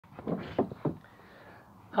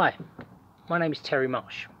Hi, my name is Terry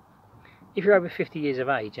Marsh. If you're over 50 years of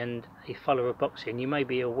age and a follower of boxing, you may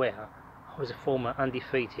be aware I was a former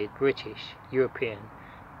undefeated British, European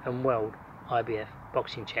and World IBF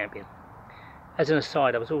boxing champion. As an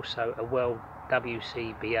aside, I was also a World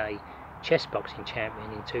WCBA chess boxing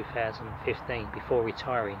champion in 2015 before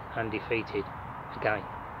retiring undefeated again.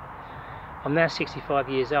 I'm now 65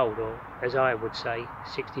 years old, or as I would say,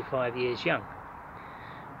 65 years young.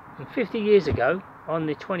 And 50 years ago, on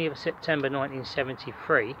the 20th of September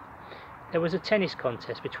 1973, there was a tennis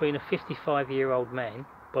contest between a 55-year-old man,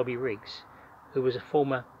 Bobby Riggs, who was a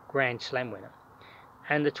former Grand Slam winner,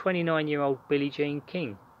 and the 29-year-old Billie Jean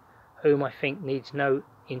King, whom I think needs no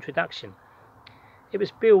introduction. It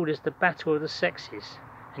was billed as the Battle of the Sexes,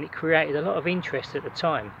 and it created a lot of interest at the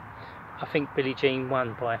time. I think Billie Jean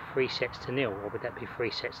won by 3-0, or would that be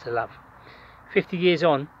 3-0? 50 years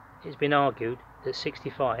on, it's been argued that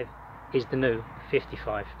 65 is the new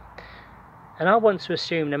 55. And I want to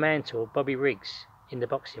assume the mantle of Bobby Riggs in the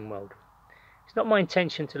boxing world. It's not my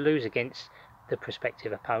intention to lose against the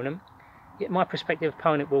prospective opponent, yet my prospective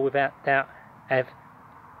opponent will without doubt have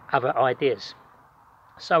other ideas.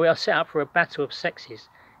 So I'll set up for a battle of sexes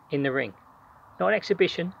in the ring. Not an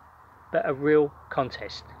exhibition, but a real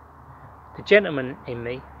contest. The gentleman in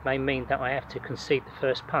me may mean that I have to concede the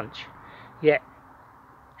first punch, yet,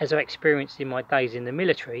 as I've experienced in my days in the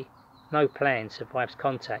military, no plan survives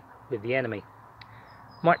contact with the enemy.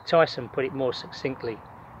 Mike Tyson put it more succinctly: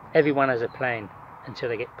 everyone has a plan until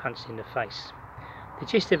they get punched in the face. The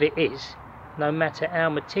gist of it is, no matter how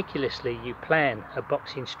meticulously you plan a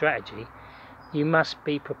boxing strategy, you must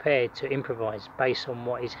be prepared to improvise based on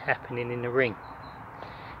what is happening in the ring.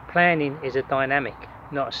 Planning is a dynamic,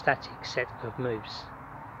 not a static set of moves.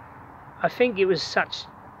 I think it was such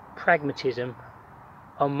pragmatism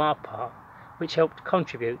on my part which helped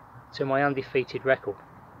contribute to my undefeated record.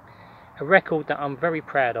 A record that I'm very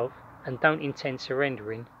proud of and don't intend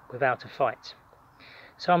surrendering without a fight.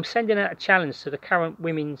 So I'm sending out a challenge to the current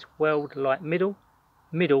women's world light middle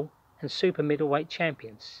and super middleweight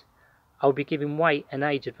champions. I'll be giving weight and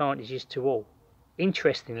age advantages to all.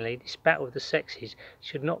 Interestingly, this battle of the sexes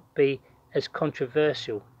should not be as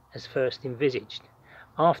controversial as first envisaged.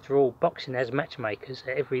 After all, boxing has matchmakers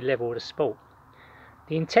at every level of the sport.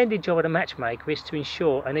 The intended job of the matchmaker is to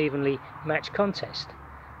ensure an evenly matched contest.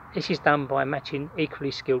 This is done by matching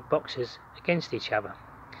equally skilled boxers against each other.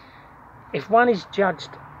 If one is judged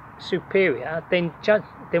superior,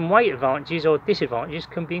 then weight advantages or disadvantages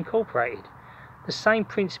can be incorporated. The same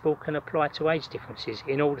principle can apply to age differences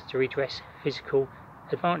in order to redress physical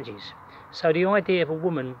advantages. So the idea of a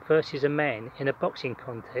woman versus a man in a boxing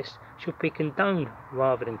contest should be condoned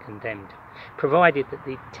rather than condemned, provided that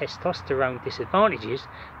the testosterone disadvantages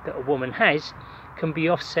that a woman has can be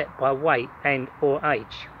offset by weight and or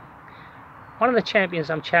age. One of the champions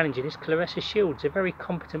I'm challenging is Claressa Shields, a very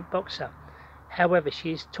competent boxer. However,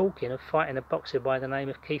 she is talking of fighting a boxer by the name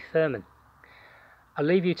of Keith Thurman. I'll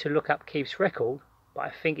leave you to look up Keith's record, but I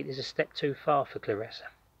think it is a step too far for Claressa.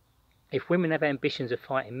 If women have ambitions of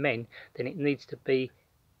fighting men, then it needs to be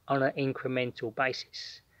on an incremental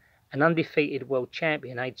basis. An undefeated world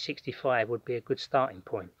champion aged 65 would be a good starting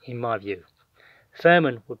point, in my view.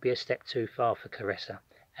 Thurman would be a step too far for Claressa,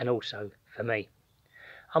 and also for me.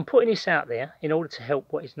 I'm putting this out there in order to help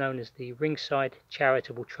what is known as the Ringside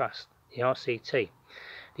Charitable Trust, the RCT.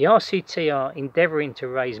 The RCT are endeavouring to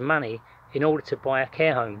raise money in order to buy a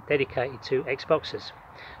care home dedicated to ex-boxers.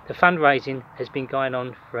 The fundraising has been going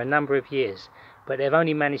on for a number of years, but they've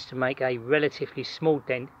only managed to make a relatively small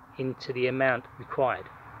dent into the amount required,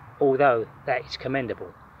 although that is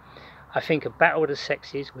commendable. I think a battle of the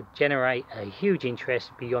sexes would generate a huge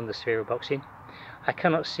interest beyond the sphere of boxing. I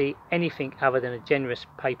cannot see anything other than a generous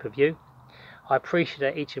pay-per-view. I appreciate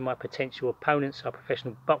that each of my potential opponents are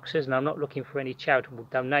professional boxers, and I'm not looking for any charitable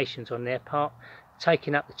donations on their part.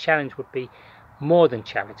 Taking up the challenge would be more than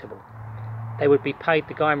charitable. They would be paid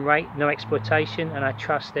the going rate, no exploitation, and I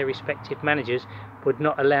trust their respective managers would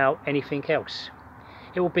not allow anything else.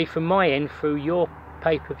 It will be from my end, through your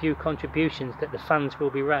pay-per-view contributions, that the funds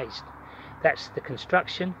will be raised. That's the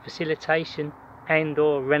construction, facilitation and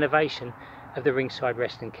or renovation of the ringside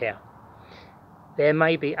wrestling care. There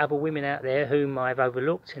may be other women out there whom I've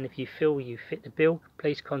overlooked, and if you feel you fit the bill,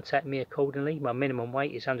 please contact me accordingly. My minimum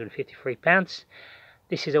weight is £153.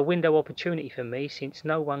 This is a window opportunity for me, since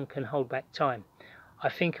no one can hold back time. I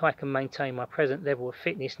think I can maintain my present level of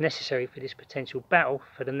fitness necessary for this potential battle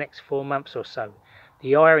for the next 4 months or so.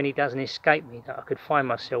 The irony doesn't escape me that I could find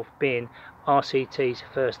myself being RCT's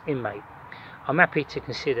first inmate. I'm happy to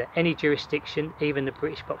consider any jurisdiction, even the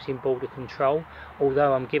British Boxing Board of Control,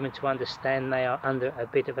 although I'm given to understand they are under a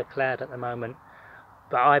bit of a cloud at the moment.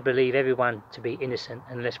 But I believe everyone to be innocent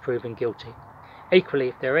unless proven guilty. Equally,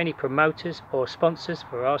 if there are any promoters or sponsors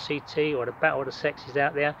for RCT or the Battle of the Sexes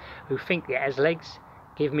out there who think it has legs,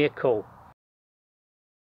 give me a call.